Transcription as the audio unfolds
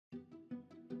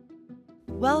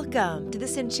Welcome to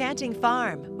this enchanting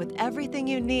farm with everything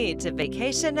you need to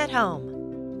vacation at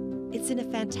home. It's in a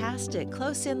fantastic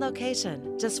close-in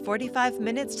location, just 45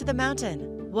 minutes to the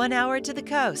mountain, 1 hour to the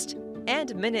coast,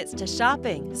 and minutes to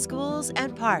shopping, schools,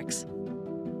 and parks.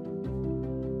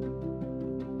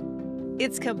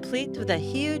 It's complete with a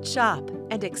huge shop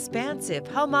and expansive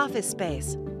home office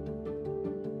space,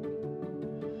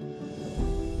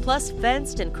 plus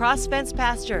fenced and cross-fenced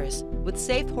pastures with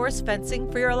safe horse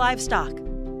fencing for your livestock.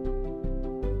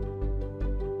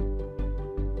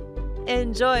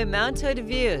 Enjoy Mount Hood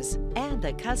views and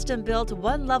the custom-built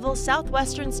one-level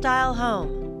Southwestern-style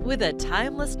home. With a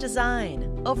timeless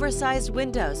design, oversized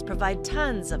windows provide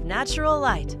tons of natural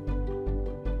light.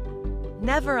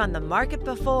 Never on the market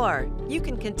before, you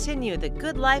can continue the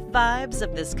good life vibes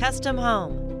of this custom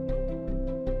home.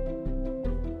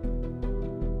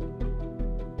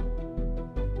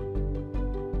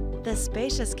 The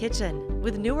spacious kitchen,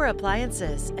 with newer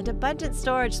appliances and abundant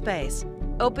storage space,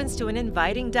 opens to an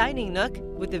inviting dining nook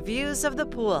with the views of the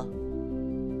pool.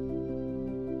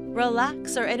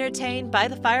 Relax or entertain by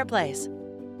the fireplace.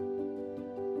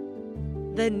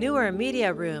 The newer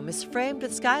media room is framed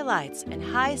with skylights and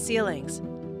high ceilings.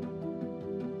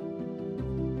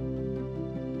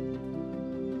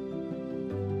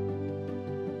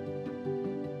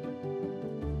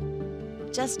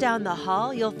 Just down the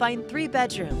hall, you'll find 3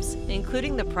 bedrooms,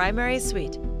 including the primary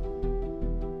suite.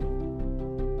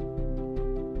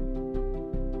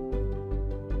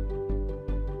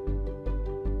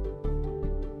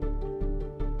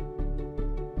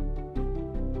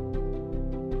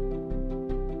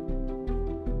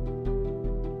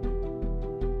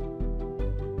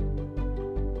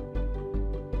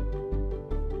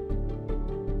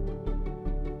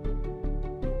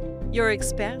 Your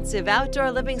expansive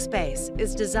outdoor living space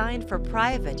is designed for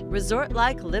private,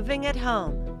 resort-like living at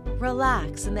home.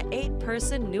 Relax in the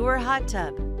 8-person newer hot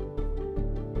tub.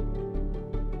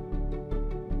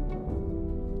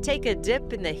 Take a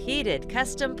dip in the heated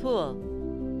custom pool.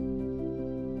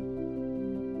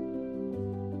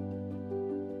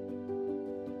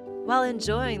 While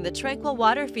enjoying the tranquil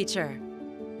water feature.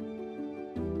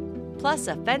 Plus,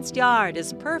 a fenced yard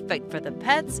is perfect for the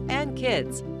pets and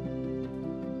kids.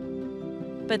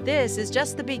 But this is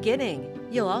just the beginning.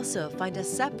 You'll also find a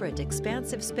separate,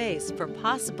 expansive space for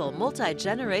possible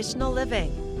multi-generational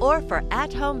living or for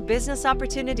at-home business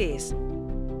opportunities.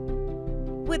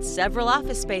 With several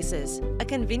office spaces, a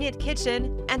convenient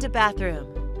kitchen, and a bathroom.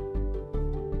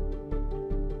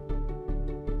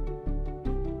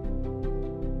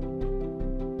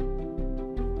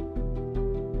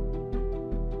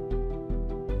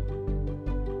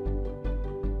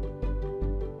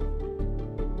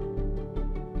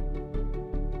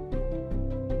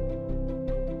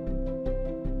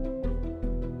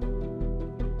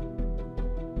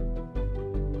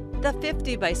 The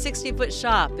 50 by 60-foot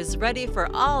shop is ready for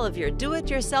all of your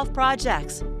do-it-yourself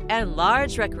projects and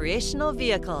large recreational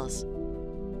vehicles.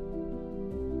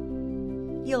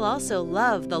 You'll also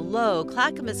love the low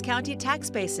Clackamas County tax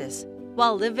basis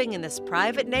while living in this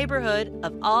private neighborhood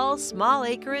of all small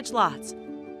acreage lots.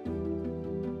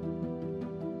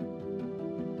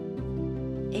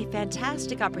 A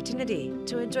fantastic opportunity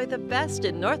to enjoy the best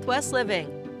in Northwest living.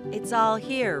 It's all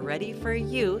here ready for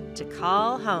you to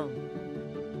call home.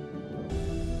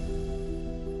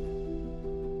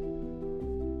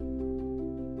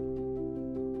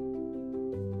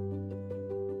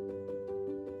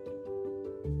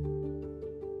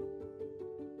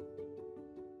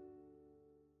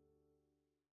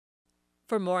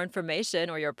 For more information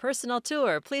or your personal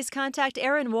tour, please contact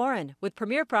Erin Warren with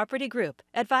Premier Property Group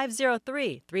at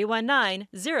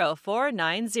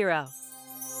 503-319-0490.